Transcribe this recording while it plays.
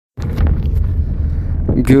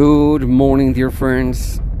Good morning, dear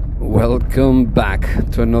friends. Welcome back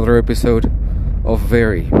to another episode of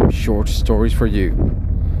very short stories for you.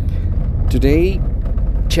 Today,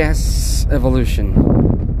 chess evolution.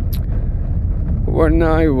 When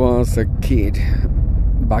I was a kid,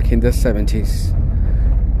 back in the 70s,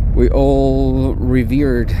 we all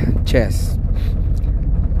revered chess.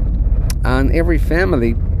 And every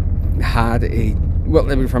family had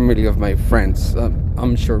every family of my friends,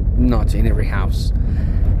 I'm sure not in every house,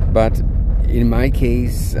 but in my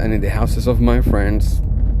case and in the houses of my friends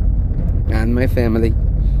and my family,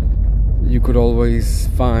 you could always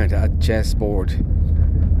find a chessboard.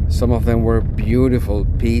 Some of them were beautiful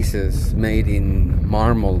pieces made in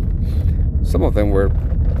marble. Some of them were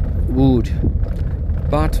wood,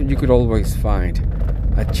 but you could always find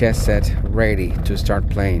a chess set ready to start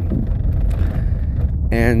playing.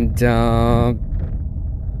 And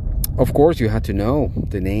of course, you had to know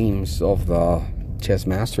the names of the chess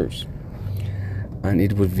masters, and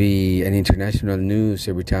it would be an international news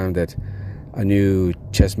every time that a new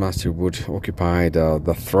chess master would occupy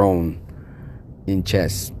the throne in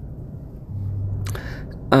chess.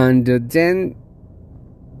 And then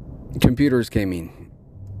computers came in,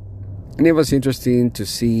 and it was interesting to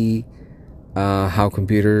see how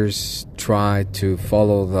computers tried to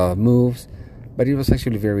follow the moves, but it was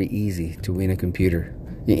actually very easy to win a computer.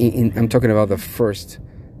 I'm talking about the first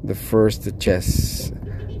chess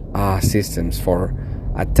systems for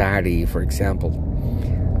Atari, for example.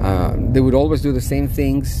 They would always do the same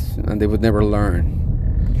things, and they would never learn.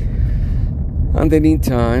 And then in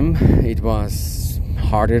time, it was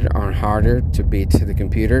harder and harder to beat the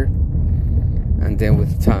computer. And then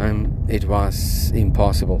with time, it was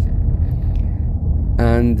impossible.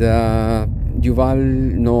 And Yuval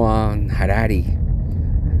Noah Harari,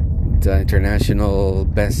 the international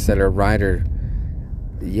bestseller writer,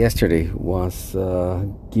 yesterday was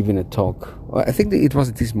giving a talk. I think it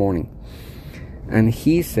was this morning, and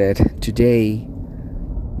he said today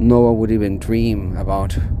no one would even dream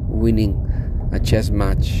about winning a chess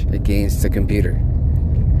match against a computer.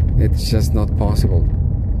 It's just not possible.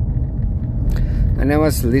 And I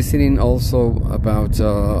was listening also about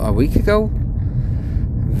a week ago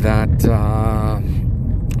that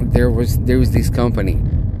there was this company,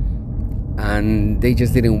 and they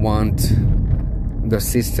just didn't want the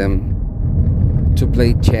system to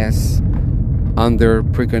play chess under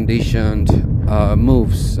preconditioned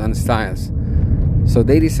moves and styles. So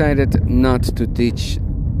they decided not to teach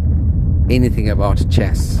anything about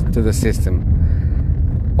chess to the system.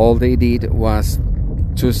 All they did was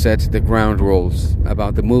to set the ground rules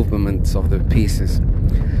about the movements of the pieces.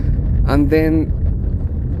 And then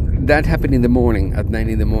that happened in the morning, at 9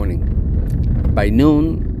 in the morning. By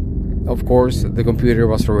noon, of course, the computer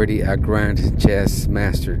was already a grand chess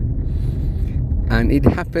master. And it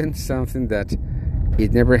happened something that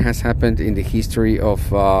it never has happened in the history of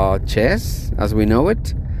chess as we know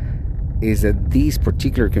it, is that this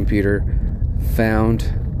particular computer found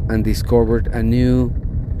and discovered a new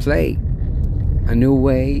play, a new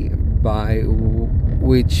way by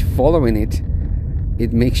which, following it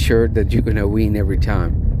makes sure that you're gonna win every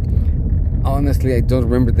time. Honestly, I don't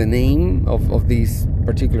remember the name of this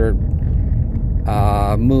particular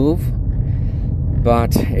move,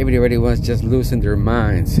 but everybody was just losing their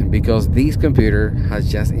minds because this computer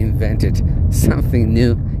has just invented something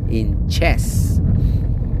new in chess,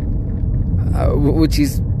 which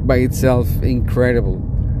is by itself incredible.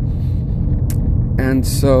 And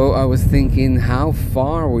so I was thinking how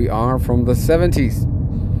far we are from the 70s,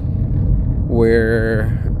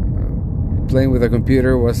 where playing with a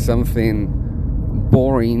computer was something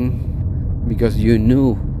boring because you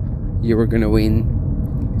knew you were going to win,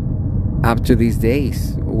 up to these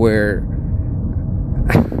days where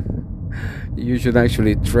you should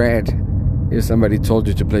actually dread if somebody told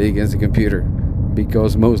you to play against a computer,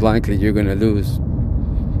 because most likely you're going to lose.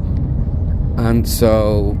 And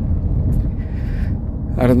so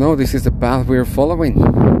I don't know, this is the path we're following.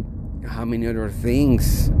 How many other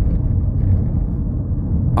things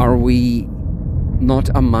are we not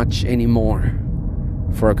a match anymore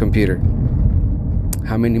for a computer?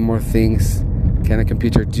 How many more things can a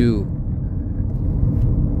computer do?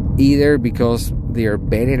 Either because they are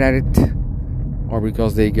better at it, or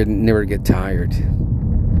because they never get tired.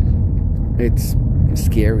 It's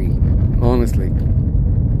scary, honestly.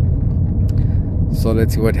 So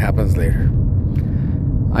let's see what happens later.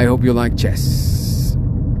 I hope you like chess.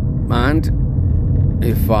 And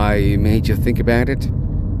if I made you think about it,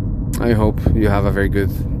 I hope you have a very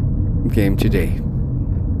good game today.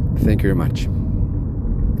 Thank you very much.